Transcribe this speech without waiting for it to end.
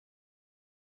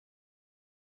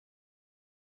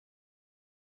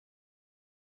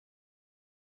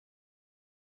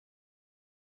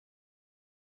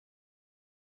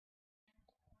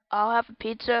I'll have a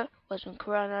pizza with some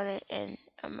crust on it and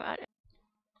I'm on it.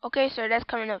 Okay, sir, that's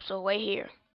coming up, so wait here.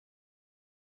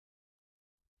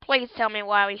 Please tell me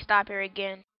why we stop here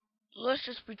again. Let's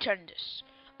just pretend this.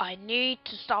 I need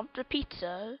to stop the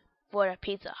pizza for a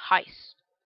pizza heist.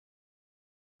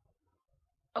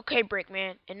 Okay,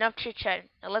 Brickman, enough chit-chatting.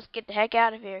 Now let's get the heck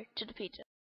out of here to the pizza.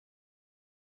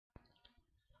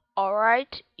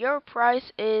 Alright, your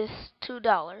price is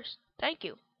 $2. Thank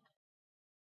you.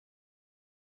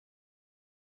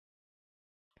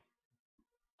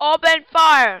 Open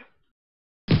fire!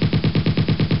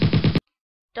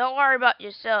 Don't worry about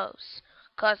yourselves,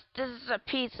 'cause this is a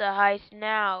pizza heist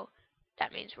now.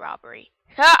 That means robbery.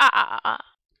 Ha ha ha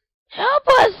ha! Help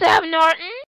us, Seth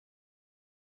Norton!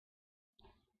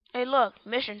 Hey look,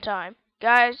 mission time.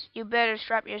 Guys, you better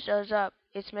strap yourselves up.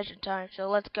 It's mission time, so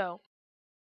let's go.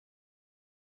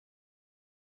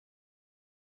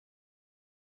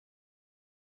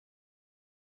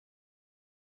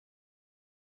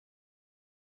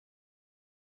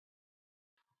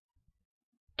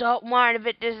 Don't mind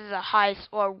if this is a heist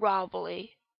or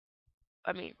robbery.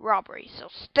 Robbery, so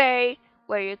stay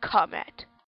where you come at.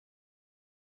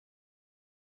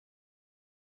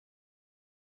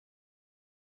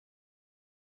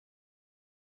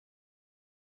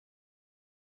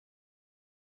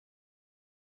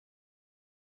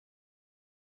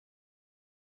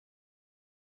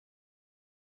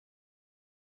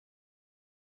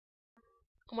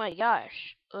 Oh my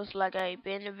gosh, looks like I've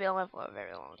been a villain for a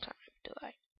very long time, do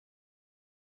I?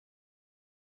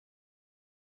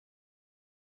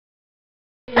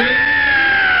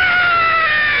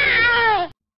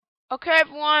 Okay,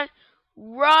 everyone,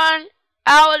 run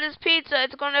out of this pizza.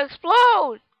 It's gonna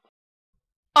explode.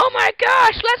 Oh my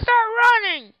gosh, let's start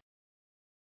running.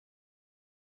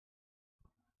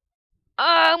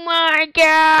 Oh my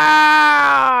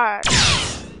gosh.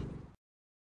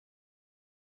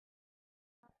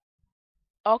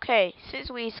 Okay, since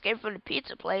we escaped from the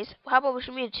pizza place, how about we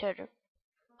should meet each other?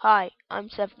 Hi, I'm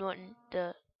Seth Norton,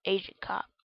 the agent cop.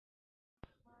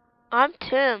 I'm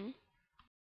Tim.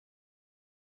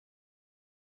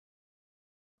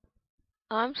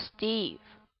 I'm Steve.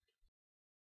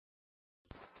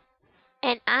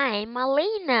 And I'm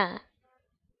Melina.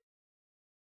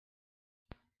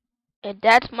 And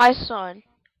that's my son,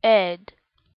 Ed.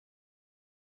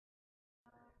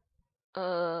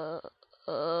 Uh,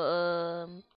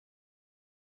 um,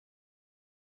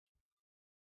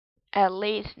 at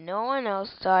least no one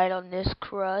else died on this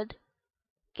crud.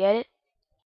 Get it?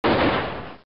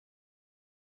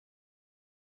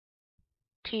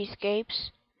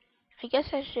 Cheesecapes. I guess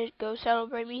I should go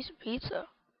celebrate me some pizza.